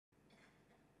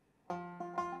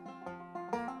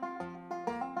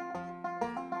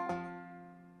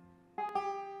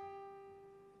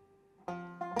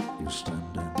You're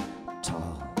standing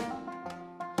tall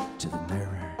to the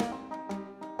mirror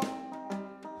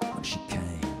when she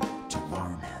came to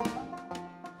warn him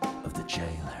of the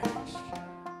jailers.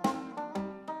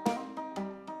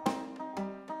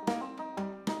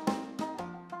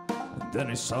 And then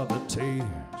he saw the tears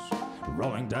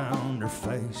rolling down her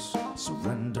face.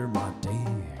 Surrender, my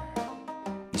dear,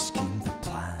 he schemed the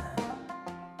plan.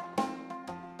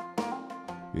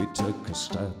 He took a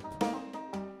step,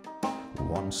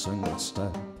 one single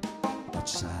step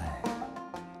outside,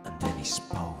 and then he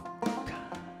spoke.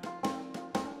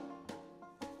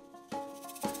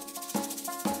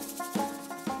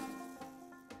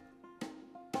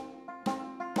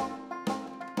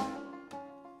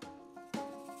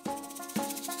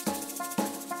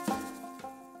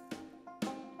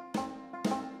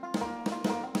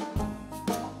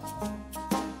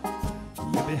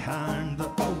 You're behind the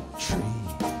oak tree,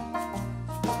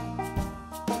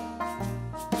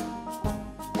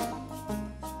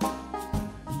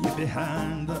 you're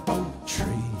behind the oak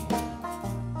tree.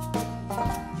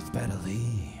 You'd better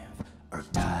leave or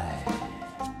die.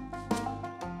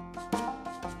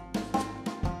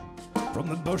 From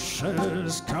the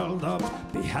bushes curled up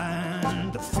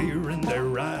behind, the fear in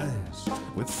their eyes,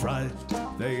 with fright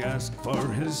they asked for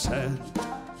his head.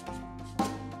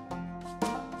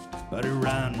 But he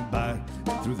ran back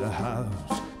through the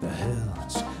house, the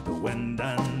hills, the wind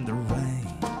and the rain.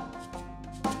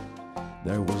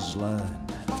 There was blood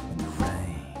in the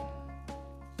rain.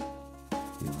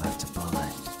 He left a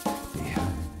bullet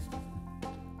behind.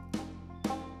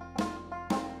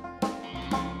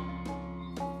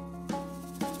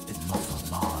 It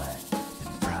muffled more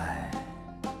than pride.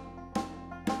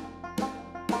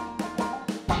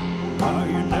 Oh,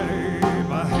 your name,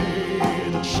 I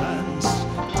hate a chance.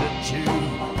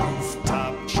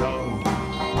 Rooftop Joe.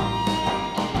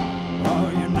 Oh,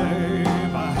 your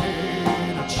name, I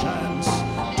hate a chance.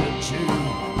 Did you,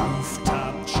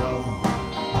 Rooftop Joe?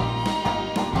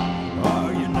 Oh,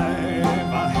 your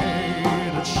name, I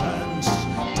hate a chance.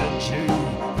 Did you,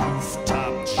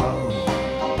 Rooftop Joe?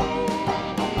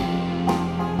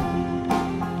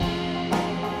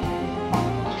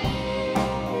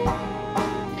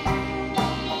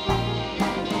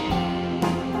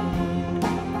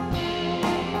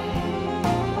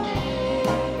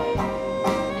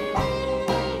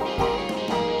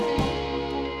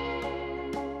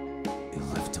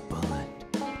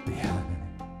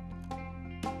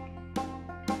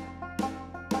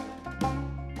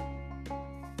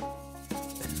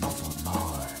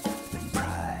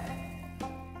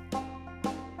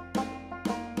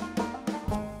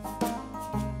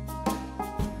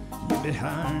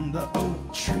 Behind the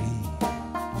oak tree,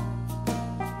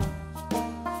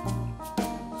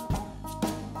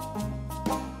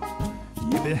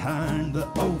 you're behind the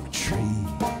oak tree.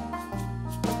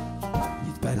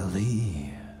 You'd better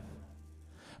leave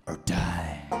or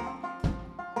die.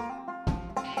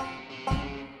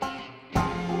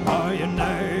 Oh, your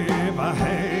name, I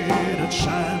hate a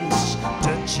chance.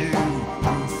 Did you,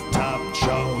 Rooftop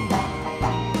Joe?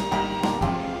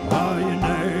 Oh, your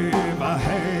name, I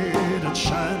hate a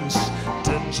chance.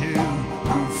 Did you,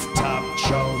 Rooftop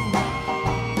Joe?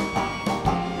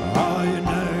 Oh, your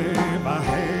name, I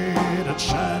hate a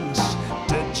chance.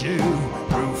 Did you,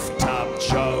 Rooftop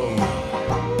Joe?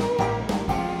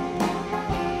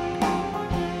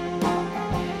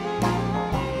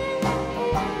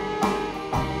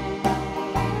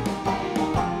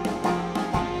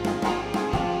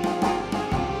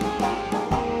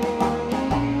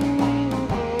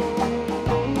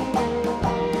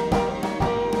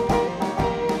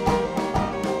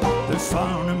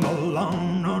 Found him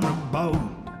alone on a boat,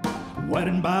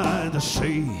 waiting by the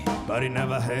sea, but he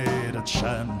never had a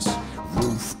chance.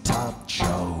 Rooftop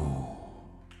Joe.